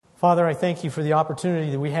Father, I thank you for the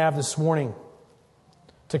opportunity that we have this morning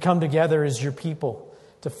to come together as your people,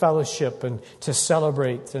 to fellowship and to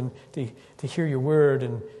celebrate and to hear your word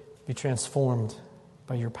and be transformed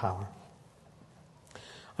by your power.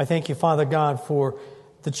 I thank you, Father God, for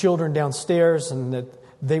the children downstairs and that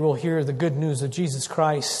they will hear the good news of Jesus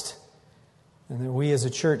Christ, and that we as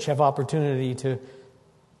a church have opportunity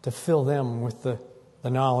to fill them with the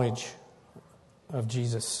knowledge of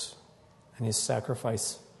Jesus and His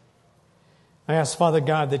sacrifice. I ask, Father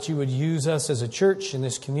God, that you would use us as a church in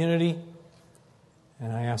this community.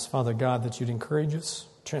 And I ask, Father God, that you'd encourage us,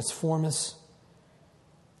 transform us,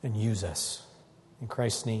 and use us. In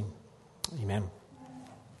Christ's name, amen.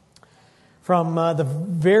 From the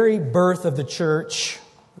very birth of the church,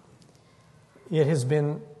 it has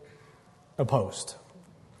been opposed.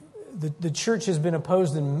 The church has been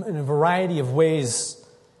opposed in a variety of ways.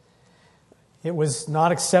 It was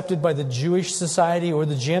not accepted by the Jewish society or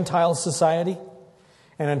the Gentile society.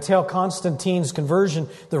 And until Constantine's conversion,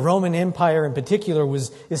 the Roman Empire in particular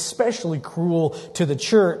was especially cruel to the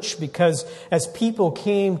church, because as people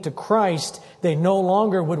came to Christ, they no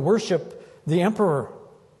longer would worship the emperor.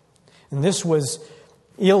 And this was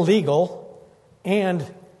illegal, and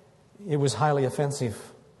it was highly offensive.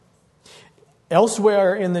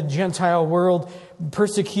 Elsewhere in the Gentile world,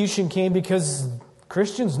 persecution came because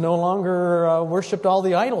Christians no longer worshipped all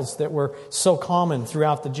the idols that were so common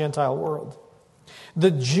throughout the Gentile world.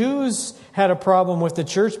 The Jews had a problem with the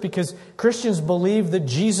church because Christians believed that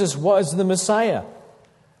Jesus was the Messiah.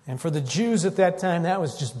 And for the Jews at that time, that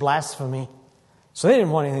was just blasphemy. So they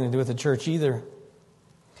didn't want anything to do with the church either.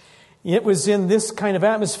 It was in this kind of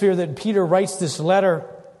atmosphere that Peter writes this letter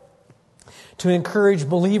to encourage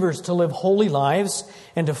believers to live holy lives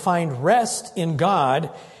and to find rest in God,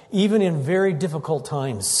 even in very difficult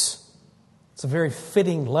times. It's a very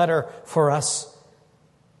fitting letter for us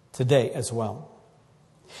today as well.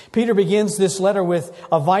 Peter begins this letter with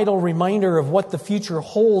a vital reminder of what the future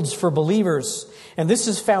holds for believers. And this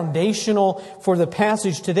is foundational for the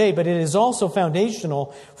passage today, but it is also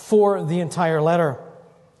foundational for the entire letter.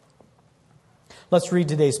 Let's read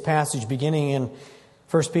today's passage beginning in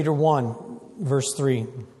 1 Peter 1, verse 3.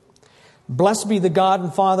 Blessed be the God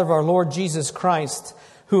and Father of our Lord Jesus Christ,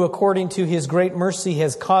 who according to His great mercy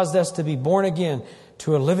has caused us to be born again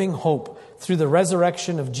to a living hope through the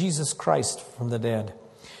resurrection of Jesus Christ from the dead,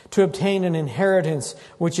 to obtain an inheritance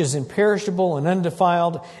which is imperishable and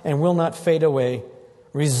undefiled and will not fade away,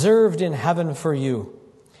 reserved in heaven for you,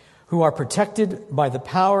 who are protected by the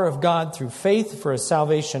power of God through faith for a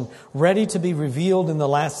salvation ready to be revealed in the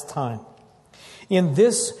last time. In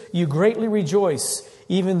this you greatly rejoice,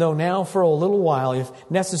 even though now for a little while, if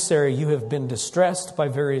necessary, you have been distressed by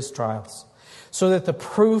various trials, so that the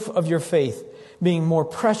proof of your faith, being more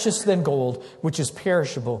precious than gold, which is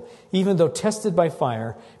perishable, even though tested by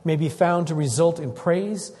fire, may be found to result in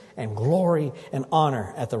praise and glory and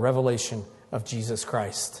honor at the revelation of Jesus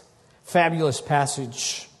Christ. Fabulous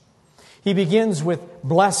passage. He begins with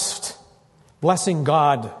blessed, blessing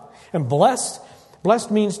God. And blessed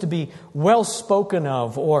means to be well spoken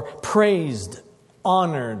of or praised,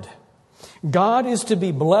 honored. God is to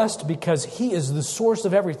be blessed because He is the source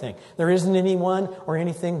of everything. There isn't anyone or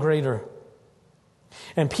anything greater.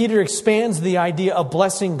 And Peter expands the idea of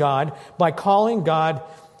blessing God by calling God,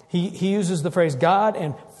 he uses the phrase, God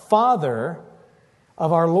and Father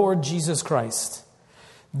of our Lord Jesus Christ.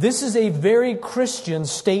 This is a very Christian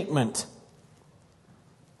statement.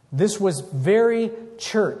 This was very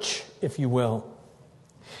church, if you will.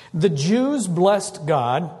 The Jews blessed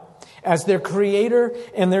God as their creator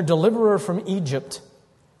and their deliverer from Egypt.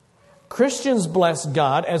 Christians bless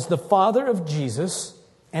God as the Father of Jesus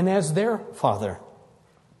and as their Father.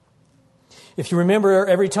 If you remember,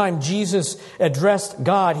 every time Jesus addressed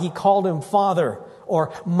God, He called Him Father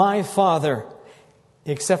or my Father,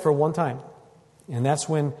 except for one time. And that's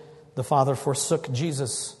when the Father forsook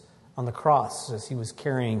Jesus on the cross as He was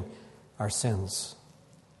carrying our sins.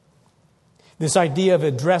 This idea of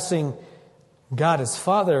addressing God as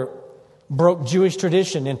Father broke Jewish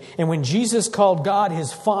tradition. And when Jesus called God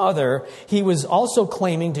His Father, He was also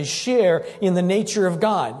claiming to share in the nature of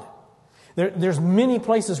God. There's many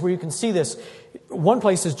places where you can see this. One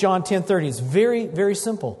place is John 10:30. It's very, very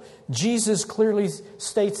simple. Jesus clearly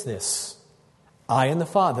states this. I and the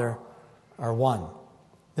Father are one.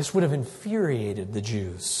 This would have infuriated the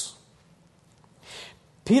Jews.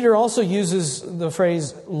 Peter also uses the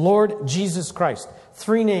phrase Lord Jesus Christ.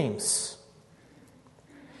 3 names.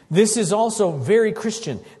 This is also very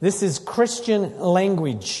Christian. This is Christian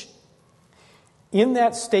language. In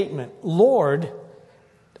that statement, Lord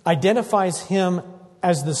identifies Him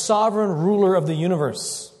as the sovereign ruler of the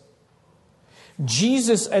universe.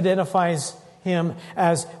 Jesus identifies him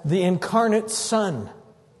as the incarnate Son.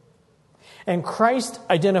 And Christ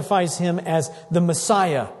identifies him as the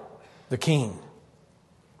Messiah, the King.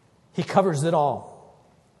 He covers it all.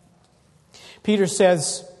 Peter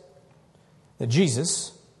says that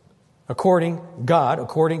Jesus, according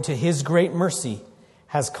to His great mercy,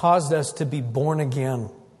 has caused us to be born again.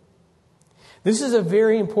 This is a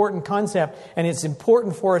very important concept, and it's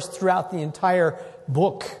important for us throughout the entire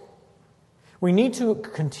book. We need to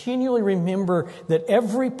continually remember that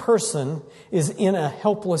every person is in a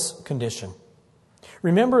helpless condition.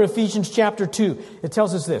 Remember Ephesians chapter 2. It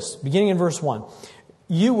tells us this, beginning in verse 1.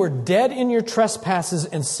 You were dead in your trespasses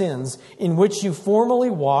and sins, in which you formerly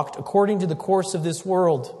walked according to the course of this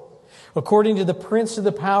world, according to the prince of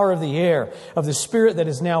the power of the air, of the spirit that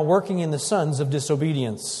is now working in the sons of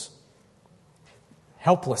disobedience.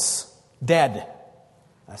 Helpless, dead.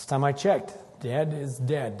 Last time I checked, dead is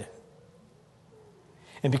dead.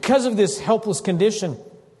 And because of this helpless condition,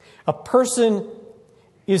 a person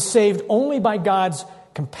is saved only by God's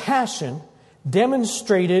compassion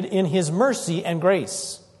demonstrated in His mercy and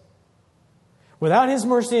grace. Without His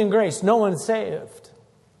mercy and grace, no one is saved.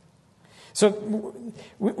 So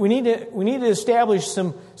we need to establish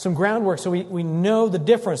some groundwork so we know the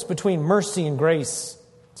difference between mercy and grace.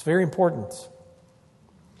 It's very important.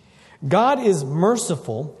 God is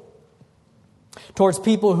merciful towards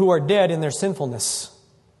people who are dead in their sinfulness.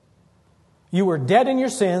 You were dead in your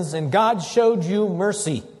sins, and God showed you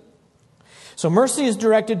mercy. So mercy is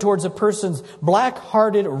directed towards a person's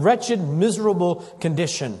black-hearted, wretched, miserable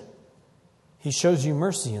condition. He shows you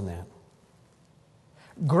mercy in that.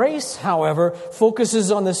 Grace, however,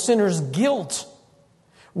 focuses on the sinner's guilt,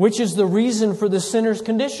 which is the reason for the sinner's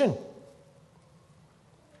condition.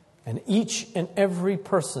 And each and every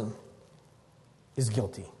person is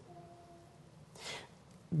guilty.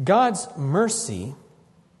 God's mercy,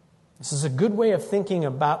 this is a good way of thinking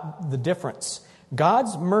about the difference.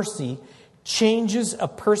 God's mercy changes a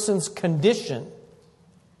person's condition,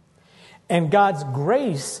 and God's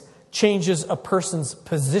grace changes a person's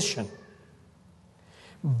position.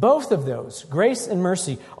 Both of those, grace and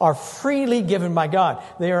mercy, are freely given by God.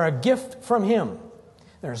 They are a gift from Him.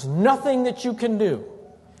 There's nothing that you can do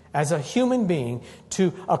as a human being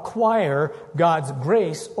to acquire God's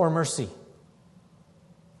grace or mercy.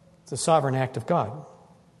 It's a sovereign act of God.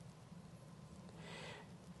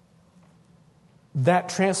 That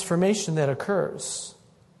transformation that occurs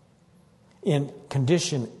in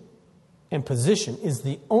condition and position is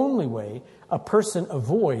the only way a person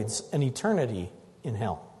avoids an eternity in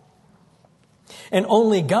hell. And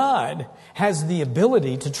only God has the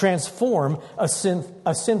ability to transform a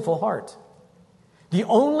sinful heart. The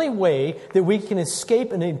only way that we can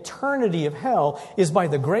escape an eternity of hell is by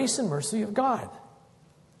the grace and mercy of God.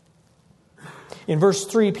 In verse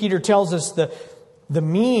 3, Peter tells us the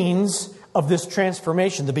means of this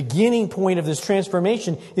transformation. The beginning point of this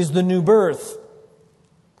transformation is the new birth.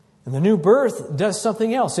 And the new birth does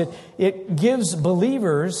something else. It gives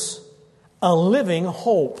believers a living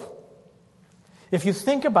hope. If you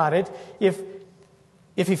think about it, if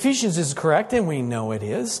Ephesians is correct, and we know it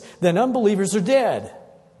is, then unbelievers are dead.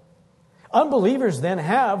 Unbelievers then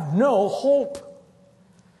have no hope.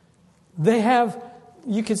 They have,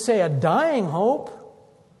 you could say, a dying hope.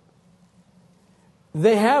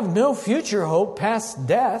 They have no future hope past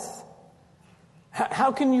death.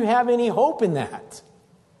 How can you have any hope in that?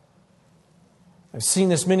 I've seen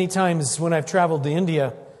this many times when I've traveled to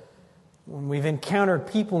India, when we've encountered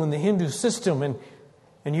people in the Hindu system,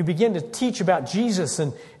 and you begin to teach about Jesus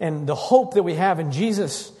and the hope that we have in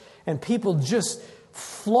Jesus, and people just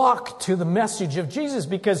flock to the message of Jesus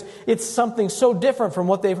because it's something so different from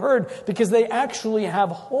what they've heard, because they actually have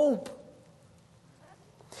hope.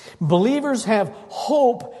 Believers have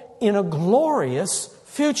hope in a glorious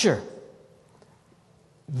future.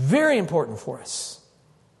 Very important for us.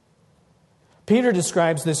 Peter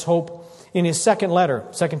describes this hope in his second letter,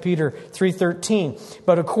 2 Peter 3:13.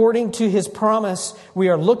 But according to His promise, we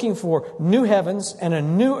are looking for new heavens and a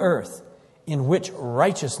new earth in which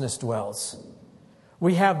righteousness dwells.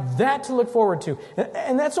 We have that to look forward to.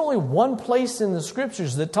 And that's only one place in the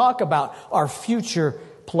Scriptures that talk about our future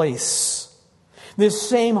place. This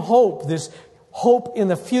same hope, this hope in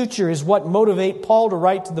the future, is what motivates Paul to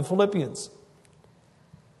write to the Philippians.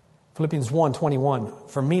 Philippians 1:21,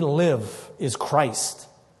 for me to live is Christ,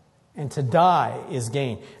 and to die is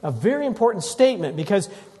gain. A very important statement, because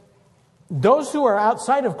those who are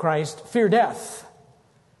outside of Christ fear death.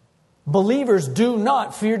 Believers do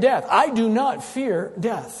not fear death. I do not fear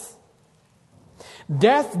death.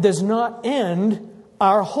 Death does not end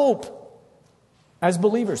our hope as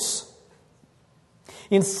believers.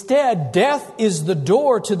 Instead, death is the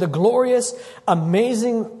door to the glorious,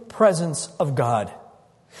 amazing presence of God.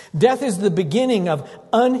 Death is the beginning of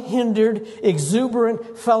unhindered,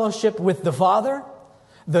 exuberant fellowship with the Father,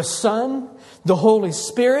 the Son, the Holy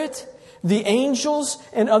Spirit, the angels,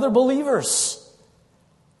 and other believers.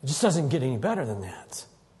 It just doesn't get any better than that.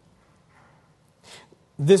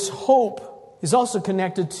 This hope is also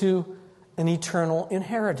connected to an eternal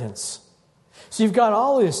inheritance. So you've got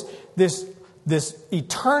all this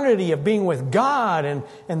eternity of being with God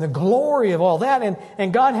and the glory of all that.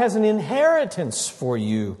 And God has an inheritance for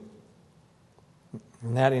you.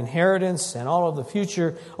 And that inheritance and all of the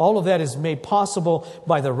future, all of that is made possible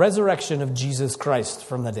by the resurrection of Jesus Christ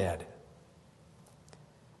from the dead.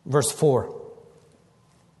 Verse 4.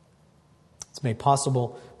 It's made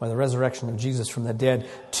possible by the resurrection of Jesus from the dead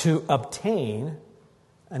to obtain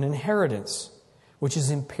an inheritance which is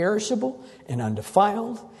imperishable and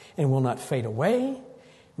undefiled and will not fade away,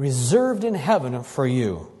 reserved in heaven for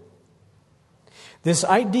you. This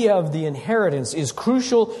idea of the inheritance is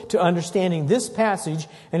crucial to understanding this passage,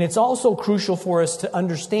 and it's also crucial for us to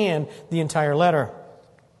understand the entire letter.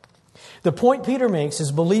 The point Peter makes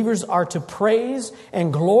is believers are to praise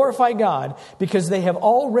and glorify God because they have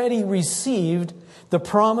already received the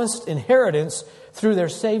promised inheritance through their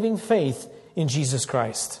saving faith in Jesus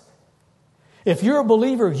Christ. If you're a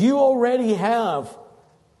believer, you already have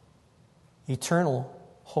eternal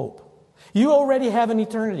hope. You already have an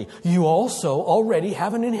eternity. You also already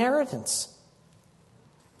have an inheritance.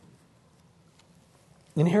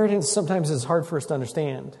 Inheritance sometimes is hard for us to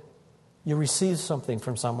understand. You receive something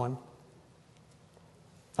from someone.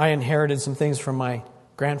 I inherited some things from my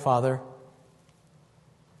grandfather.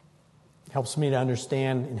 It helps me to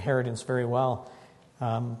understand inheritance very well.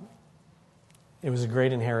 It was a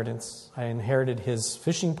great inheritance. I inherited his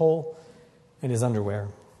fishing pole and his underwear.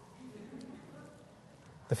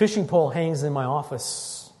 The fishing pole hangs in my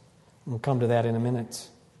office. We'll come to that in a minute.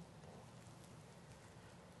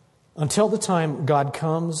 Until the time God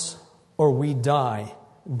comes or we die,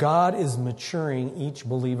 God is maturing each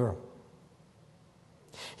believer.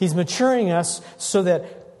 He's maturing us so that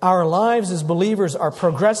our lives as believers are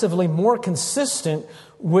progressively more consistent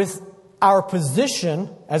with our position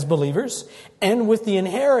as believers and with the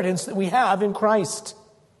inheritance that we have in Christ.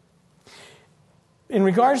 In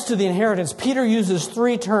regards to the inheritance, Peter uses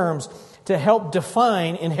 3 terms to help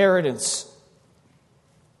define inheritance.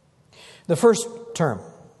 The first term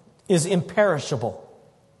is imperishable,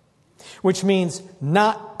 which means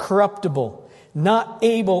not corruptible, not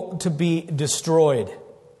able to be destroyed.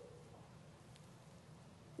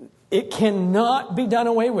 It cannot be done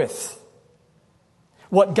away with.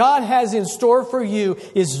 What God has in store for you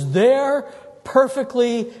is there,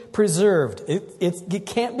 perfectly preserved. It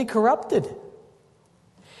can't be corrupted.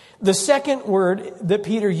 The second word that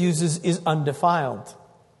Peter uses is undefiled.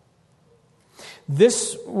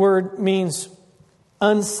 This word means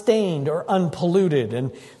unstained or unpolluted.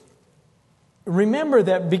 And remember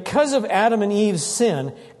that because of Adam and Eve's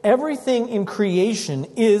sin, everything in creation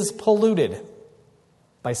is polluted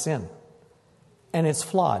by sin. And it's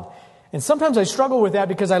flawed. And sometimes I struggle with that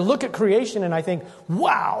because I look at creation and I think,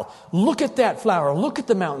 wow, look at that flower, look at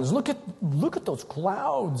the mountains, look at those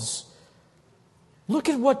clouds. Look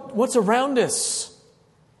at what's around us.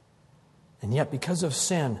 And yet, because of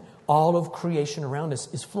sin, all of creation around us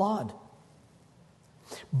is flawed.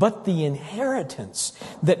 But the inheritance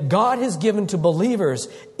that God has given to believers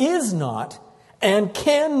is not and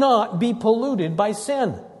cannot be polluted by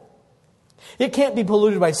sin. It can't be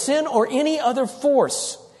polluted by sin or any other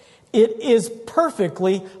force. It is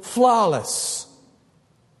perfectly flawless.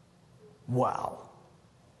 Wow.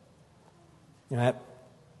 That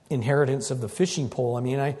inheritance of the fishing pole,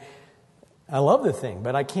 I love the thing,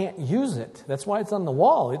 but I can't use it. That's why it's on the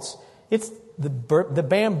wall. It's the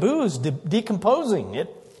bamboo's decomposing.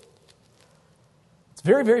 It's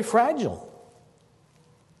very, very fragile.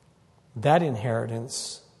 That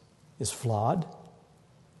inheritance is flawed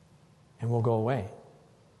and will go away.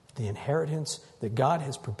 The inheritance that God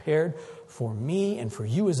has prepared for me and for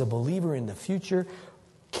you as a believer in the future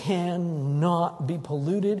cannot be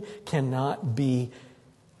polluted, cannot be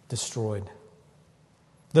destroyed.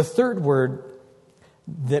 The third word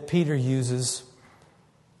that Peter uses,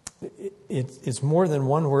 it's more than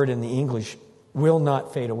one word in the English, will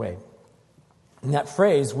not fade away. And that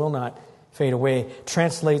phrase, will not fade away,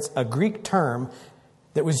 translates a Greek term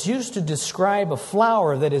that was used to describe a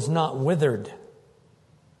flower that is not withered.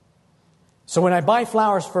 So when I buy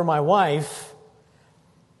flowers for my wife,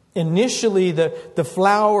 initially the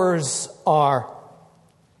flowers are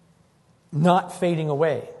not fading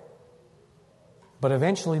away. But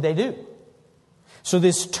eventually they do. So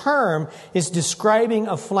this term is describing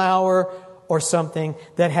a flower or something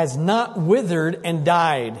that has not withered and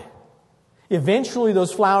died. Eventually,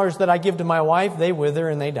 those flowers that I give to my wife, they wither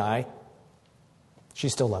and they die. She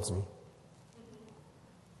still loves me.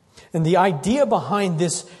 And the idea behind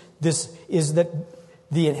this is that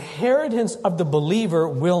the inheritance of the believer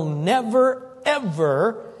will never,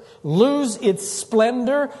 ever lose its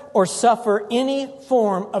splendor or suffer any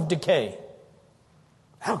form of decay.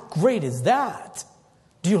 How great is that?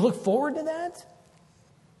 Do you look forward to that?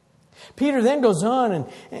 Peter then goes on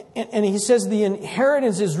and he says the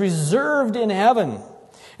inheritance is reserved in heaven.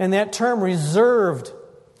 And that term reserved,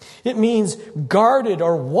 it means guarded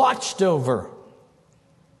or watched over.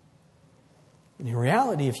 In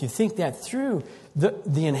reality, if you think that through,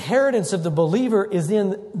 the inheritance of the believer is in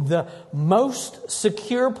the most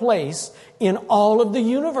secure place in all of the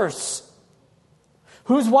universe.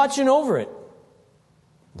 Who's watching over it?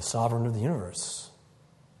 The sovereign of the universe.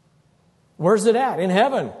 Where's it at? In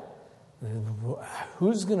heaven.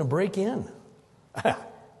 Who's going to break in?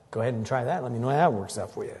 Go ahead and try that. Let me know how that works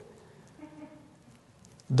out for you.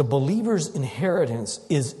 The believer's inheritance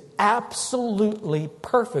is absolutely,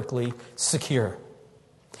 perfectly secure.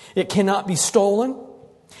 It cannot be stolen.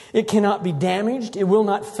 It cannot be damaged. It will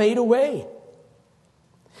not fade away.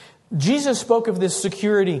 Jesus spoke of this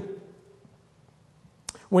security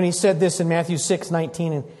when he said this in Matthew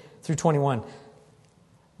 6:19 through 21.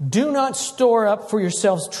 Do not store up for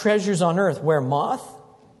yourselves treasures on earth where moth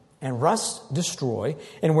and rust destroy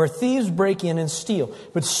and where thieves break in and steal.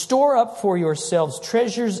 But store up for yourselves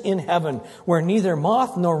treasures in heaven where neither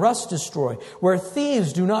moth nor rust destroy, where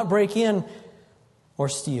thieves do not break in or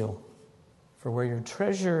steal. For where your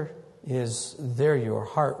treasure is, there your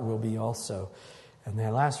heart will be also. And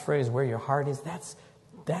that last phrase, where your heart is,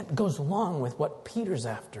 that goes along with what Peter's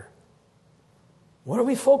after. What are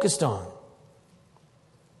we focused on?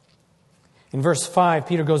 In verse 5,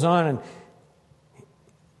 Peter goes on and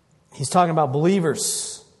he's talking about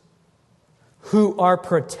believers who are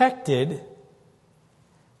protected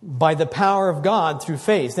by the power of God through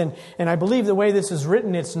faith. And I believe the way this is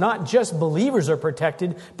written, it's not just believers are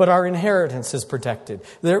protected, but our inheritance is protected.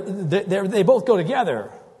 They both go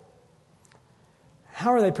together.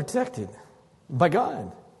 How are they protected? By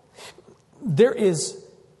God. There is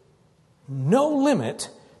no limit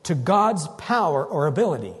to God's power or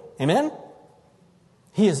ability. Amen?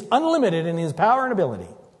 He is unlimited in His power and ability.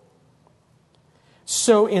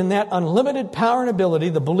 So in that unlimited power and ability,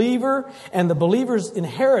 the believer and the believer's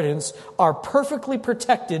inheritance are perfectly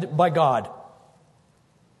protected by God.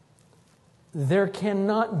 There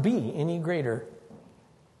cannot be any greater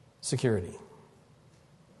security.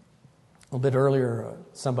 A little bit earlier,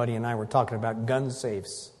 somebody and I were talking about gun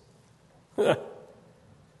safes.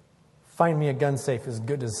 Find me a gun safe as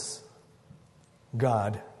good as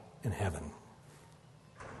God in heaven.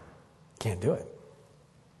 Can't do it.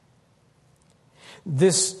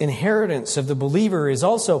 This inheritance of the believer is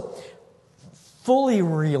also fully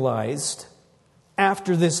realized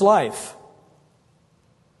after this life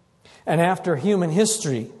and after human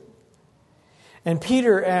history. And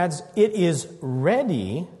Peter adds, it is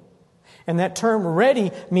ready. And that term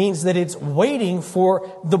ready means that it's waiting for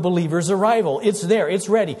the believer's arrival. It's there. It's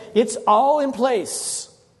ready. It's all in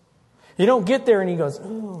place. You don't get there and he goes,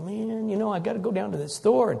 oh man, I got to go down to the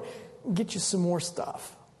store and get you some more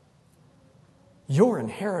stuff. Your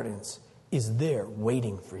inheritance is there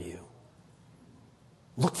waiting for you.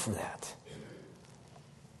 Look for that.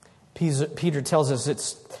 Peter tells us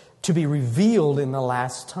it's to be revealed in the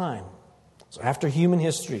last time. So after human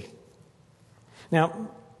history. Now,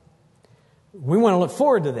 we want to look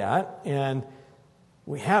forward to that, and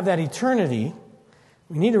we have that eternity.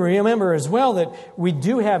 We need to remember as well that we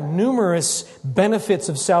do have numerous benefits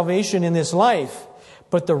of salvation in this life,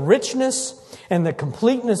 but the richness and the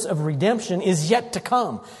completeness of redemption is yet to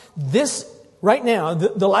come. This, right now,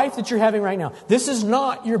 the life that you're having right now, this is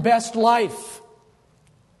not your best life.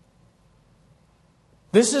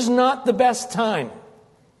 This is not the best time.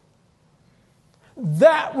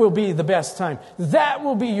 That will be the best time. That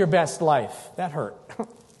will be your best life. That hurt.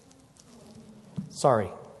 Sorry.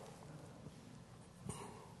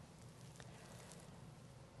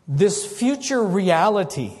 This future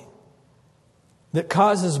reality that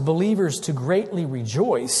causes believers to greatly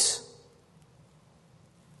rejoice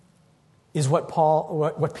is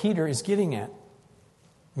what Peter is getting at.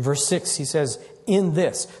 In verse 6, he says, in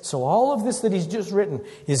this. So all of this that he's just written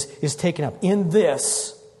is taken up. In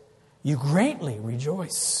this, you greatly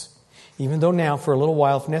rejoice. Even though now, for a little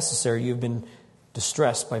while, if necessary, you've been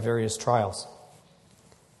distressed by various trials.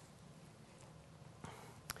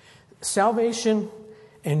 Salvation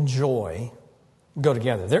and joy go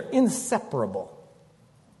together. They're inseparable.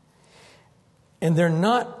 And they're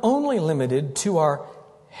not only limited to our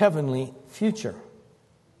heavenly future.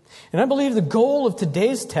 And I believe the goal of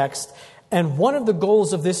today's text, and one of the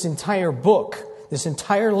goals of this entire book, this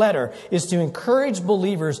entire letter, is to encourage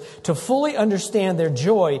believers to fully understand their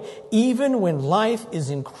joy even when life is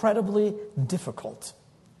incredibly difficult.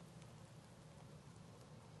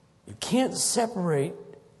 You can't separate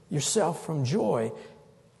yourself from joy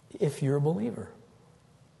if you're a believer.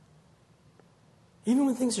 Even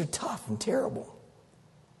when things are tough and terrible,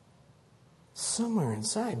 somewhere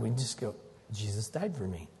inside we just go, Jesus died for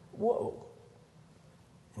me. Whoa.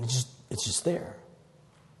 And it's just there.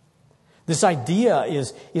 This idea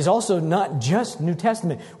is also not just New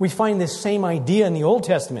Testament. We find this same idea in the Old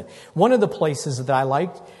Testament. One of the places that I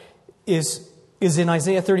liked is in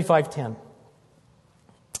Isaiah 35:10.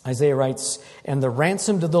 Isaiah writes, "And the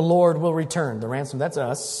ransomed of the Lord will return." The ransom, that's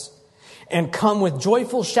us. "And come with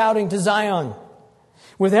joyful shouting to Zion,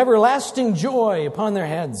 with everlasting joy upon their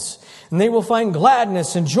heads. And they will find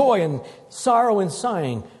gladness and joy, and sorrow and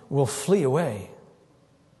sighing will flee away."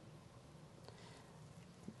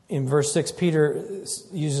 In verse 6, Peter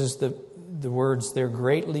uses the words there,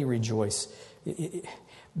 greatly rejoice.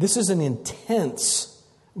 This is an intense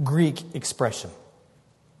Greek expression.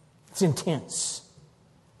 It's intense.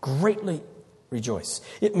 Greatly rejoice.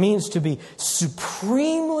 It means to be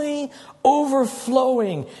supremely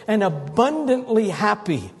overflowing and abundantly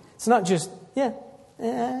happy. It's not just, we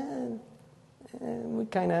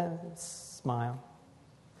kind of smile.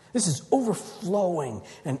 This is overflowing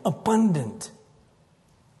and abundant.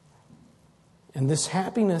 And this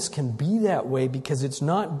happiness can be that way because it's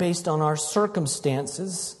not based on our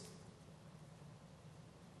circumstances,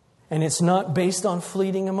 and it's not based on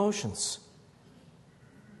fleeting emotions.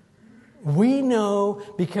 We know,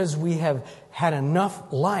 because we have had enough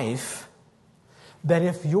life, that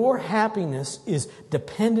if your happiness is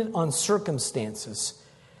dependent on circumstances,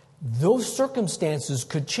 those circumstances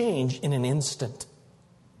could change in an instant.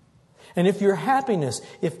 And if your happiness,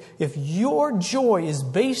 if your joy is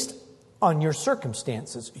based on your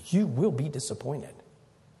circumstances, you will be disappointed.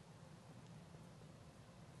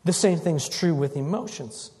 The same thing's true with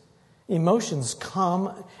emotions. Emotions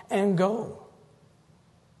come and go.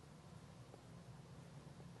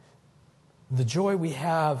 The joy we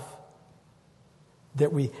have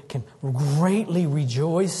that we can greatly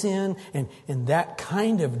rejoice in, and that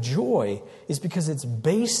kind of joy is because it's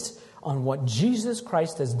based on what Jesus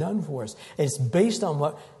Christ has done for us. It's based on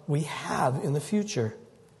what we have in the future.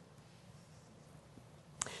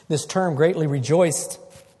 This term, greatly rejoiced,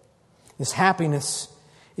 this happiness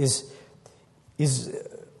is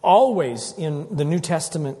always in the New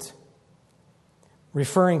Testament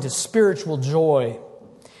referring to spiritual joy.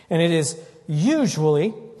 And it is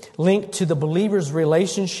usually linked to the believer's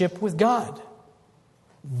relationship with God.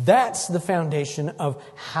 That's the foundation of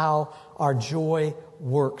how our joy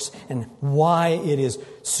works and why it is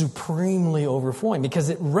supremely overflowing, because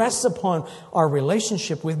it rests upon our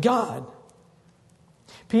relationship with God.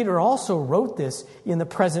 Peter also wrote this in the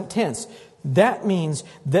present tense. That means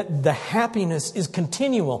that the happiness is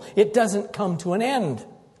continual. It doesn't come to an end.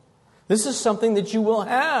 This is something that you will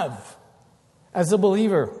have as a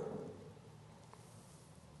believer.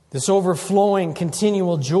 This overflowing,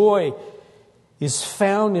 continual joy is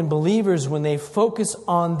found in believers when they focus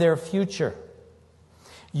on their future.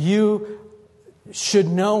 You should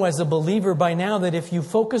know as a believer by now that if you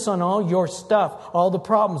focus on all your stuff, all the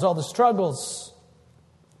problems, all the struggles,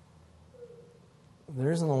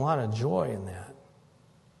 there isn't a lot of joy in that.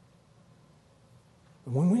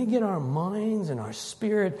 When we get our minds and our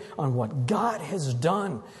spirit on what God has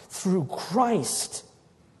done through Christ,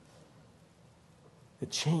 it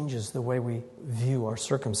changes the way we view our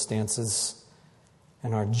circumstances,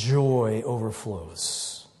 and our joy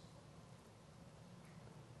overflows.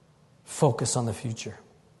 Focus on the future.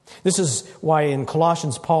 This is why in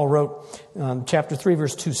Colossians, Paul wrote, chapter 3,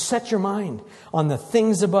 verse 2, "Set your mind on the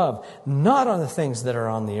things above, not on the things that are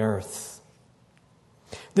on the earth."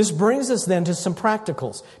 This brings us then to some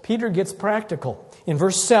practicals. Peter gets practical. In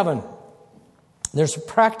verse 7, there's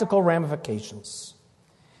practical ramifications.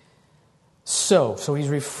 So he's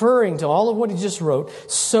referring to all of what he just wrote,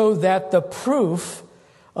 so that the proof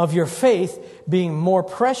of your faith, being more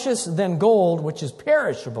precious than gold, which is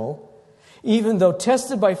perishable, even though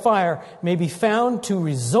tested by fire, may be found to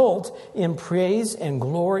result in praise and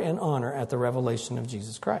glory and honor at the revelation of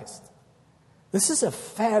Jesus Christ. This is a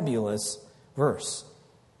fabulous verse.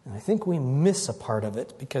 And I think we miss a part of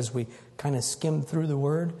it because we kind of skim through the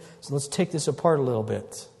word. So let's take this apart a little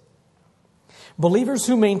bit. Believers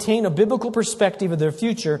who maintain a biblical perspective of their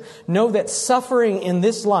future know that suffering in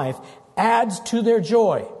this life adds to their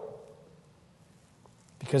joy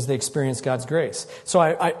because they experience God's grace. So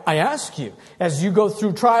I ask you, as you go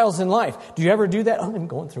through trials in life, do you ever do that? Oh, I'm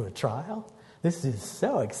going through a trial. This is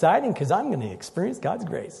so exciting because I'm going to experience God's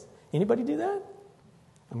grace. Anybody do that?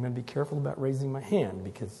 I'm going to be careful about raising my hand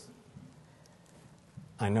because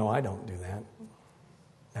I know I don't do that.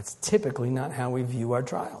 That's typically not how we view our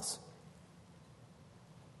trials.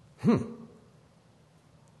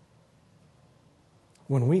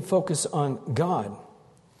 When we focus on God,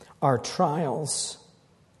 our trials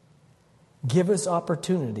give us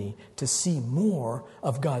opportunity to see more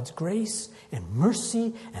of God's grace and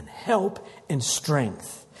mercy and help and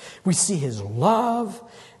strength. We see His love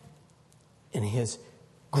and His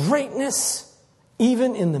greatness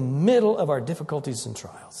even in the middle of our difficulties and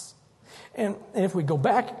trials. And if we go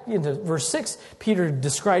back into verse 6, Peter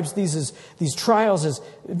describes these trials as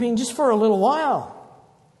being just for a little while.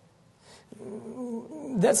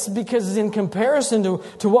 That's because in comparison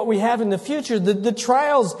to what we have in the future, the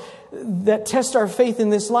trials that test our faith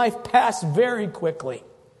in this life pass very quickly.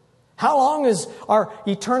 How long is our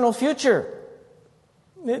eternal future?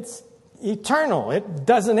 It's eternal. It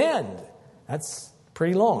doesn't end. That's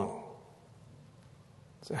pretty long.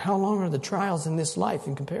 So how long are the trials in this life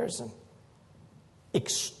in comparison?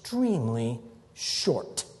 Extremely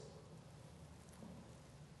short.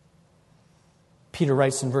 Peter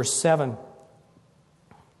writes in verse 7,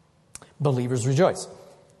 believers rejoice,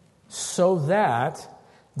 so that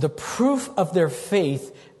the proof of their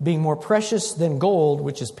faith, being more precious than gold,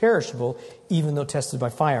 which is perishable, even though tested by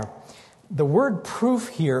fire. The word proof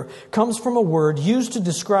here comes from a word used to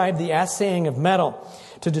describe the assaying of metal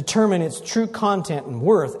to determine its true content and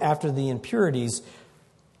worth after the impurities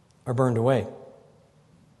are burned away.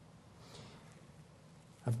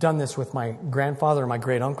 I've done this with my grandfather and my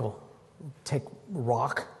great uncle. Take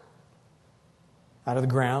rock out of the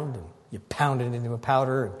ground and you pound it into a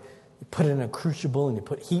powder and you put it in a crucible and you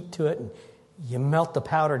put heat to it and you melt the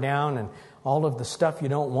powder down and all of the stuff you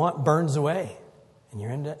don't want burns away and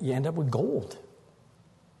you end up with gold.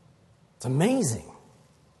 It's amazing.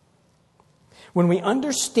 When we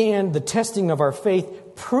understand the testing of our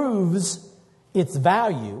faith proves its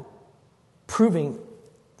value, proving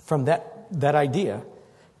from that idea,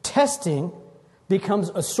 testing becomes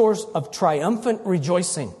a source of triumphant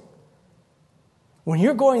rejoicing. When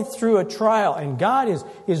you're going through a trial and God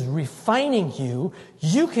is refining you,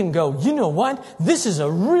 you can go, you know what? This is a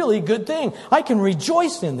really good thing. I can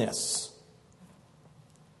rejoice in this.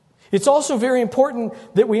 It's also very important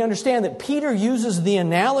that we understand that Peter uses the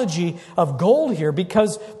analogy of gold here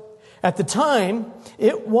because at the time,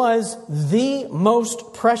 it was the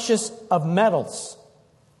most precious of metals.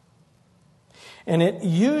 And it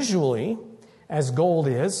usually, as gold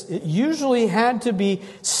is, it usually had to be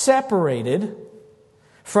separated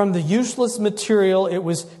from the useless material it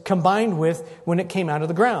was combined with when it came out of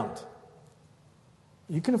the ground.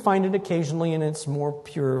 You can find it occasionally in its more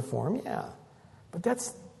pure form, yeah. But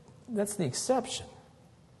that's the exception.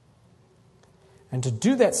 And to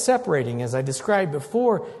do that separating, as I described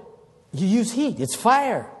before, you use heat. It's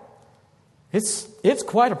fire. It's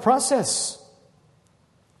quite a process.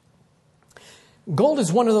 Gold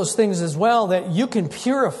is one of those things as well that you can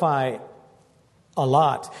purify a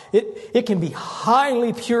lot. It can be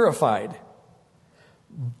highly purified.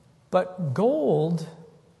 But gold,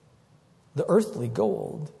 the earthly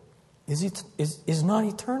gold, is not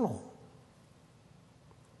eternal.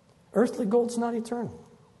 Earthly gold's not eternal.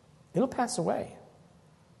 It'll pass away.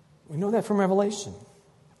 We know that from Revelation.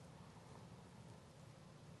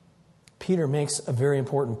 Peter makes a very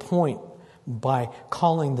important point by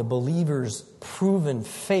calling the believer's proven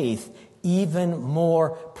faith even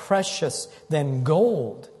more precious than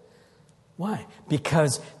gold. Why?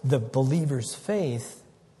 Because the believer's faith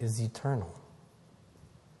is eternal.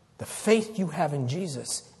 The faith you have in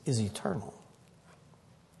Jesus is eternal.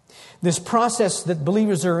 This process that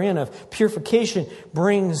believers are in of purification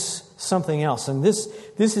brings something else. And this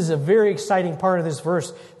is a very exciting part of this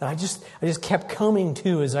verse that I just kept coming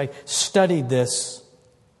to as I studied this.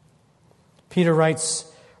 Peter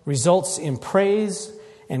writes, results in praise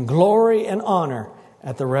and glory and honor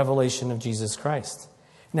at the revelation of Jesus Christ.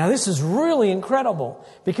 Now this is really incredible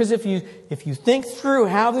because if you think through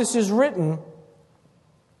how this is written,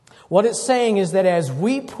 what it's saying is that as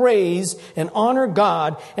we praise and honor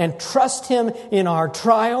God and trust Him in our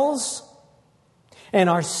trials and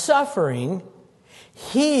our suffering,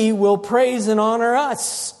 He will praise and honor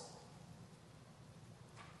us.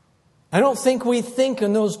 I don't think we think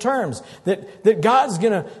in those terms, that God's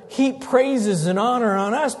going to heap praises and honor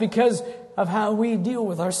on us because of how we deal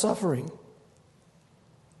with our suffering.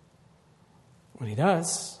 When He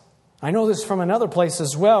does. I know this from another place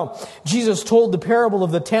as well. Jesus told the parable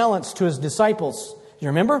of the talents to His disciples. You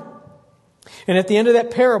remember? And at the end of that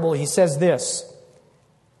parable, He says this.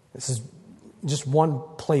 This is just one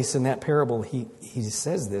place in that parable He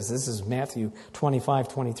says this. This is Matthew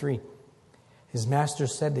 25:23. His master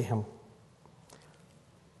said to him,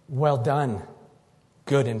 "Well done,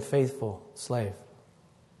 good and faithful slave.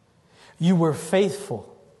 You were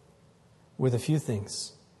faithful with a few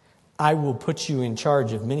things. I will put you in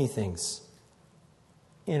charge of many things.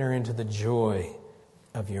 Enter into the joy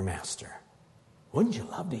of your master." Wouldn't you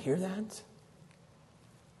love to hear that?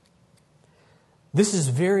 This is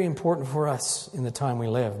very important for us in the time we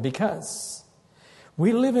live, because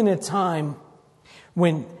we live in a time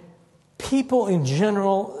when people in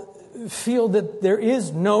general feel that there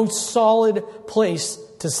is no solid place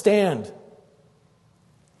to stand.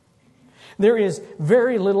 There is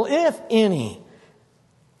very little, if any,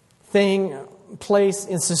 place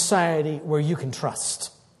in society where you can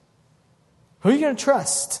trust. Who are you going to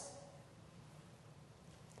trust?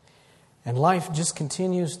 And life just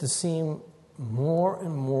continues to seem more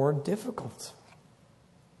and more difficult.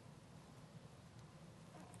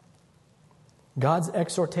 God's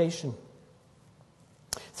exhortation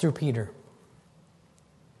through Peter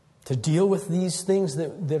to deal with these things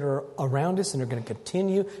that are around us and are going to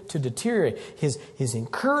continue to deteriorate. His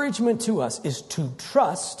encouragement to us is to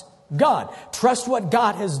trust God. Trust what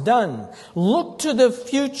God has done. Look to the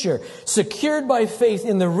future, secured by faith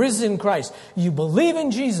in the risen Christ. You believe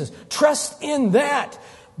in Jesus. Trust in that.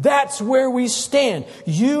 That's where we stand.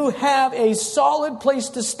 You have a solid place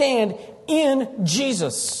to stand in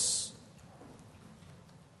Jesus.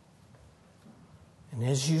 And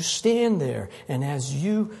as you stand there, and as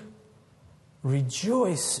you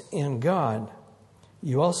rejoice in God,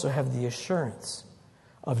 you also have the assurance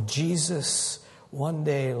of Jesus one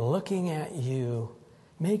day looking at you,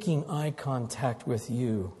 making eye contact with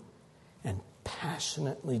you, and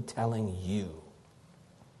passionately telling you,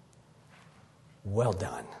 "Well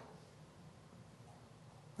done."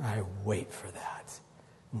 I wait for that.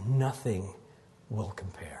 Nothing will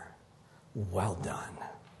compare. Well done.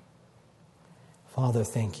 Father,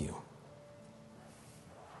 thank you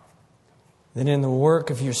that in the work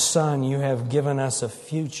of your Son you have given us a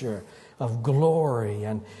future of glory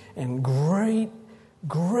and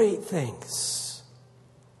great things.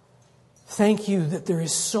 Thank you that there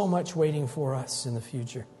is so much waiting for us in the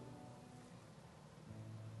future.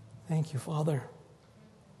 Thank you, Father,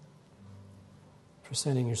 for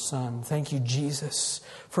sending your Son. Thank you, Jesus,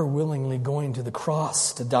 for willingly going to the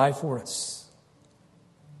cross to die for us.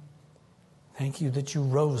 Thank you that you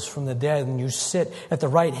rose from the dead and you sit at the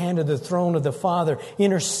right hand of the throne of the Father,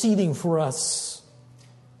 interceding for us.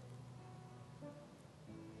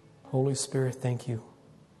 Holy Spirit, thank you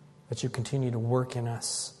that you continue to work in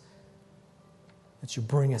us, that you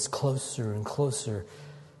bring us closer and closer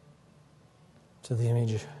to the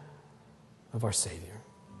image of our Savior.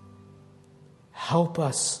 Help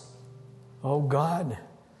us, oh God,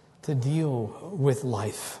 to deal with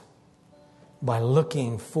life by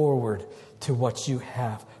looking forward to what you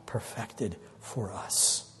have perfected for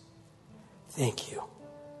us. Thank you.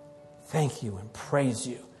 Thank you and praise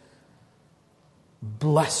you.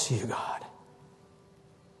 Bless you, God.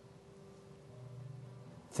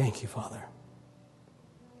 Thank you, Father.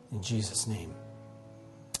 In Jesus' name,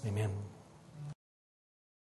 amen.